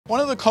One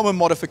of the common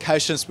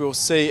modifications we'll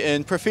see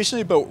in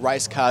professionally built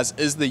race cars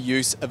is the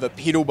use of a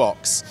pedal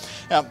box.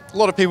 Now, a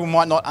lot of people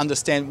might not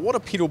understand what a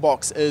pedal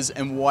box is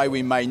and why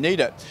we may need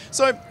it.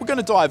 So we're going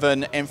to dive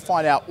in and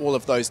find out all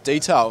of those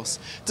details.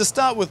 To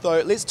start with though,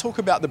 let's talk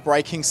about the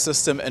braking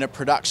system in a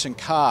production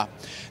car.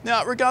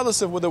 Now,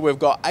 regardless of whether we've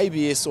got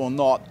ABS or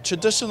not,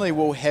 traditionally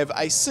we'll have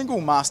a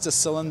single master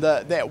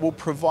cylinder that will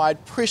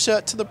provide pressure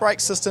to the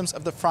brake systems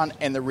of the front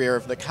and the rear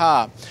of the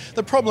car.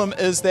 The problem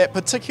is that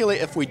particularly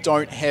if we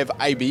don't have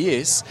ABS,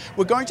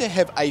 we're going to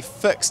have a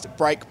fixed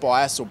brake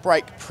bias or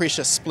brake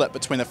pressure split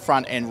between the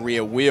front and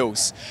rear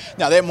wheels.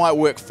 Now that might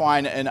work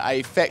fine in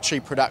a factory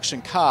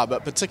production car,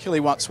 but particularly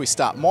once we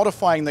start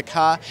modifying the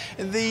car,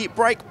 the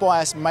brake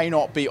bias may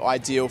not be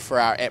ideal for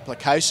our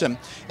application,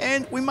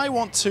 and we may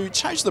want to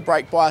change the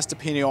brake bias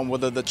depending on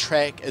whether the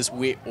track is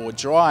wet or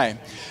dry.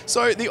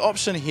 So the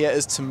option here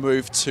is to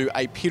move to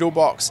a pedal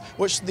box,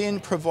 which then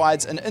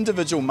provides an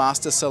individual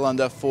master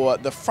cylinder for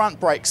the front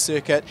brake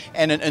circuit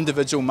and an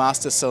individual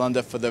master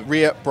cylinder for the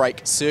rear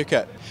brake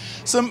circuit.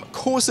 Some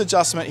coarse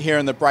adjustment here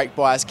in the brake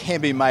bias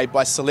can be made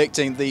by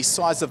selecting the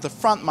size of the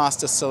front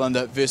master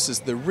cylinder versus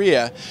the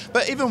rear,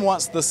 but even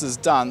once this is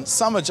done,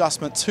 some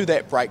adjustment to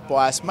that brake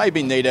bias may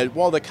be needed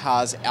while the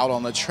car's out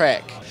on the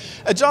track.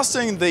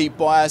 Adjusting the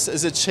bias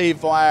is achieved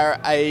via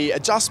an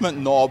adjustment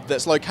knob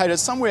that's located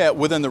somewhere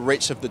within the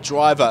reach of the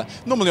driver,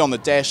 normally on the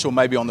dash or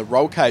maybe on the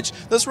roll cage.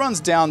 This runs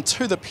down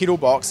to the pedal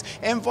box,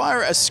 and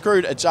via a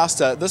screwed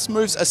adjuster this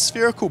moves a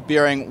spherical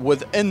bearing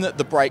within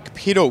the brake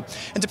pedal,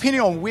 and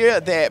depending on where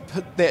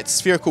that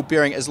spherical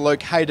bearing is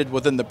located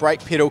within the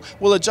brake pedal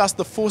will adjust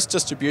the force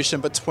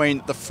distribution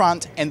between the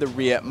front and the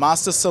rear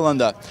master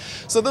cylinder.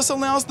 So this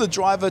allows the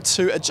driver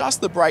to adjust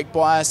the brake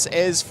bias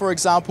as, for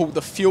example,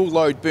 the fuel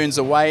load burns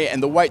away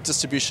and the weight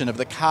distribution of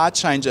the car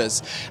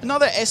changes.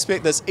 Another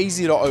aspect that's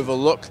easy to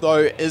overlook though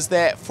is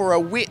that for a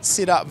wet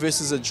setup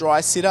versus a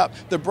dry setup,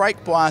 the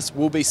brake bias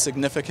will be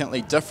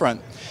significantly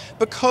different.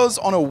 Because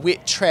on a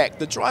wet track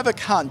the driver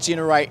can't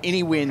generate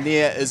anywhere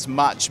near as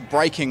much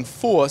braking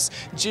force,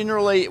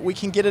 generally we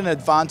can get an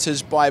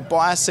advantage by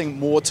biasing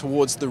more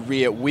towards the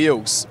rear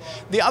wheels.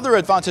 The other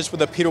advantage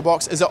with a pedal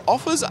box is it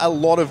offers a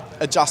lot of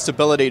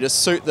adjustability to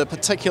suit the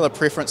particular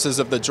preferences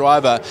of the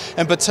driver.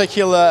 In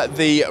particular,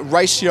 the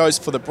ratios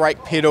for the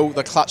brake pedal,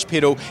 the clutch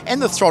pedal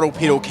and the throttle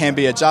pedal can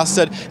be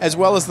adjusted, as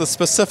well as the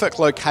specific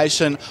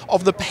location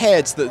of the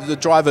pads that the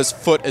driver's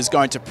foot is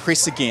going to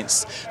press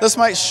against. This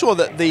makes sure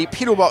that the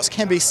pedal box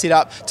can be set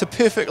up to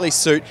perfectly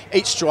suit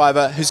each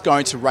driver who's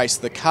going to race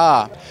the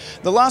car.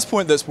 The last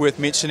point that's worth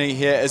mentioning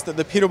here is that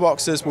the pedal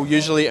boxes will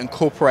usually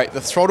incorporate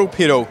the throttle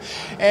pedal,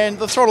 and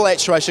the throttle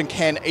actuation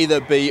can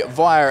either be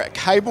via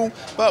cable,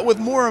 but with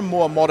more and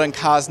more modern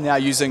cars now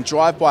using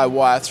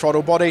drive-by-wire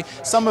throttle body,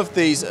 some of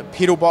these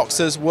pedal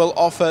boxes will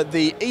offer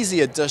the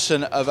easy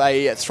addition of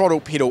a throttle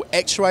pedal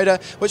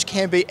actuator, which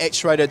can be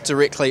actuated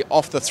directly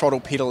off the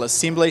throttle pedal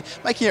assembly,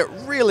 making it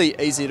really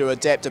easy to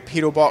adapt a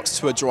pedal box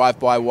to a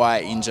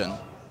drive-by-wire engine.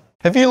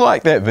 If you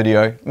like that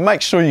video,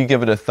 make sure you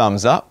give it a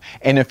thumbs up,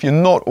 and if you're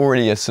not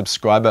already a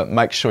subscriber,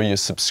 make sure you're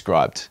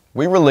subscribed.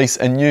 We release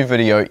a new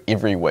video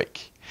every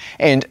week.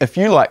 And if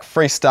you like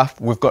free stuff,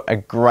 we've got a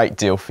great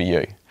deal for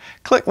you.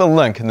 Click the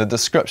link in the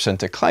description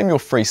to claim your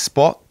free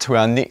spot to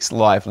our next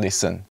live lesson.